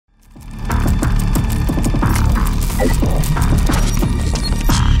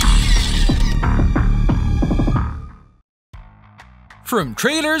From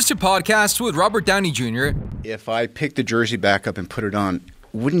trailers to podcasts with Robert Downey Jr. If I picked the jersey back up and put it on,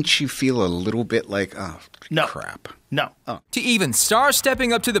 wouldn't you feel a little bit like, oh, no. crap? No. Oh. To even stars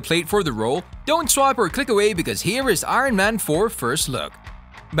stepping up to the plate for the role, don't swipe or click away because here is Iron Man 4 First Look.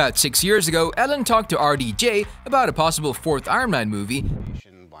 About 6 years ago, Ellen talked to RDJ about a possible fourth Iron Man movie.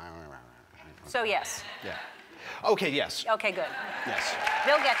 So yes. Yeah. Okay, yes. Okay, good. Yes.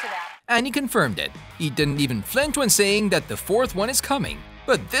 They'll get to that. And he confirmed it. He didn't even flinch when saying that the fourth one is coming.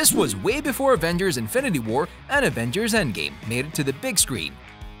 But this was way before Avengers Infinity War and Avengers Endgame made it to the big screen.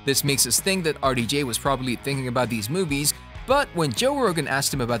 This makes us think that RDJ was probably thinking about these movies, but when Joe Rogan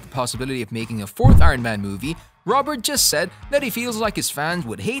asked him about the possibility of making a fourth Iron Man movie, Robert just said that he feels like his fans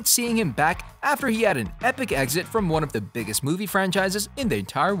would hate seeing him back after he had an epic exit from one of the biggest movie franchises in the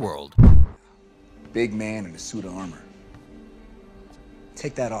entire world. Big man in a suit of armor.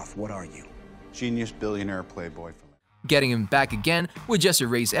 Take that off, what are you? Genius, billionaire, playboy. Getting him back again would just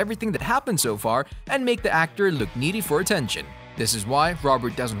erase everything that happened so far and make the actor look needy for attention. This is why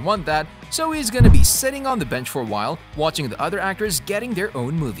Robert doesn't want that, so he's gonna be sitting on the bench for a while, watching the other actors getting their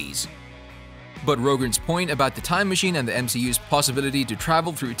own movies. But Rogan's point about the time machine and the MCU's possibility to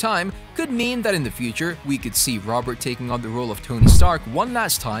travel through time could mean that in the future, we could see Robert taking on the role of Tony Stark one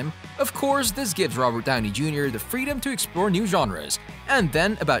last time. Of course, this gives Robert Downey Jr. the freedom to explore new genres, and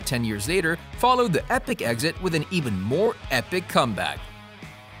then about 10 years later, follow the epic exit with an even more epic comeback.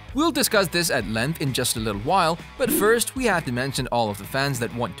 We'll discuss this at length in just a little while, but first we have to mention all of the fans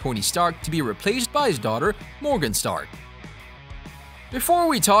that want Tony Stark to be replaced by his daughter, Morgan Stark. Before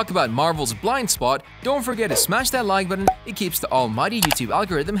we talk about Marvel's blind spot, don't forget to smash that like button. It keeps the almighty YouTube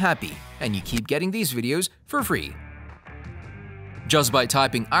algorithm happy, and you keep getting these videos for free. Just by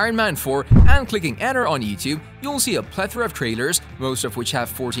typing Iron Man 4 and clicking enter on YouTube, you'll see a plethora of trailers, most of which have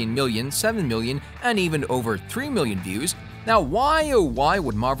 14 million, 7 million, and even over 3 million views. Now why oh why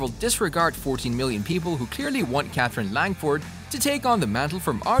would Marvel disregard 14 million people who clearly want Katherine Langford to take on the mantle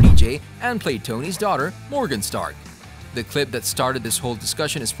from RDJ and play Tony's daughter, Morgan Stark? The clip that started this whole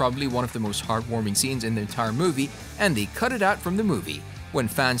discussion is probably one of the most heartwarming scenes in the entire movie, and they cut it out from the movie. When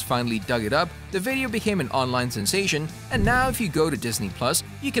fans finally dug it up, the video became an online sensation, and now if you go to Disney+,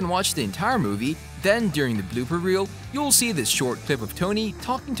 you can watch the entire movie. Then during the blooper reel, you'll see this short clip of Tony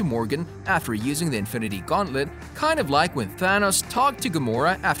talking to Morgan after using the Infinity Gauntlet, kind of like when Thanos talked to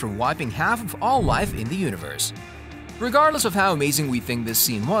Gamora after wiping half of all life in the universe. Regardless of how amazing we think this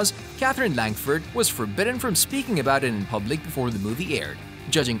scene was, Katherine Langford was forbidden from speaking about it in public before the movie aired.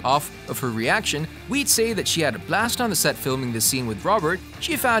 Judging off of her reaction, we'd say that she had a blast on the set filming this scene with Robert.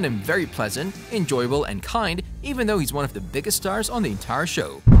 She found him very pleasant, enjoyable, and kind, even though he's one of the biggest stars on the entire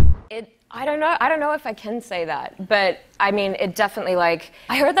show. I don't know if I can say that, but I mean, it definitely, like,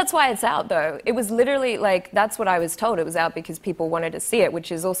 I heard that's why it's out, though. It was literally, like, that's what I was told. It was out because people wanted to see it,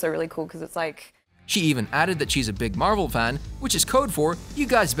 which is also really cool because it's like... She even added that she's a big Marvel fan, which is code for, you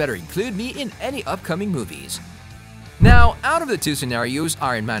guys better include me in any upcoming movies. Now, out of the two scenarios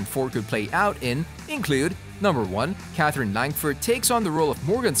Iron Man 4 could play out in include, number 1, Katherine Langford takes on the role of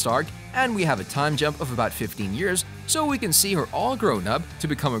Morgan Stark, and we have a time jump of about 15 years, so we can see her all grown up. To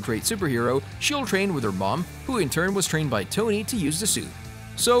become a great superhero, she'll train with her mom, who in turn was trained by Tony to use the suit.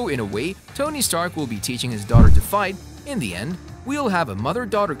 So in a way, Tony Stark will be teaching his daughter to fight. In the end, we'll have a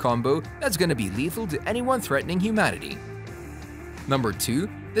mother-daughter combo that's gonna be lethal to anyone threatening humanity. Number 2,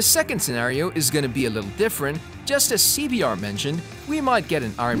 the second scenario is gonna be a little different. Just as CBR mentioned, we might get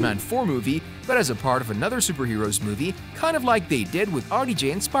an Iron Man 4 movie, but as a part of another superheroes movie, kind of like they did with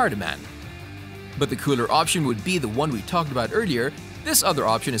RDJ and Spider-Man. But the cooler option would be the one we talked about earlier. This other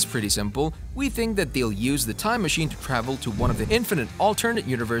option is pretty simple. We think that they'll use the time machine to travel to one of the infinite alternate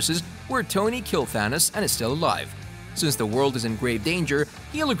universes where Tony killed Thanos and is still alive. Since the world is in grave danger,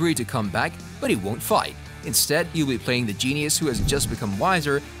 he'll agree to come back, but he won't fight. Instead, he'll be playing the genius who has just become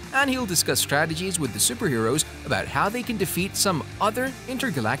wiser, and he'll discuss strategies with the superheroes about how they can defeat some other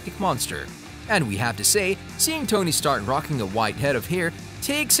intergalactic monster. And we have to say, seeing Tony Stark rocking a white head of hair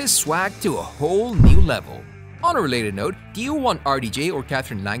takes his swag to a whole new level. On a related note, do you want RDJ or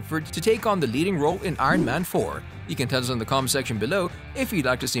Katherine Langford to take on the leading role in Iron Man 4? You can tell us in the comment section below. If you'd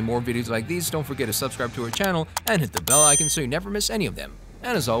like to see more videos like these, don't forget to subscribe to our channel and hit the bell icon so you never miss any of them.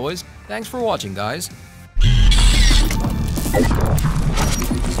 And as always, thanks for watching, guys.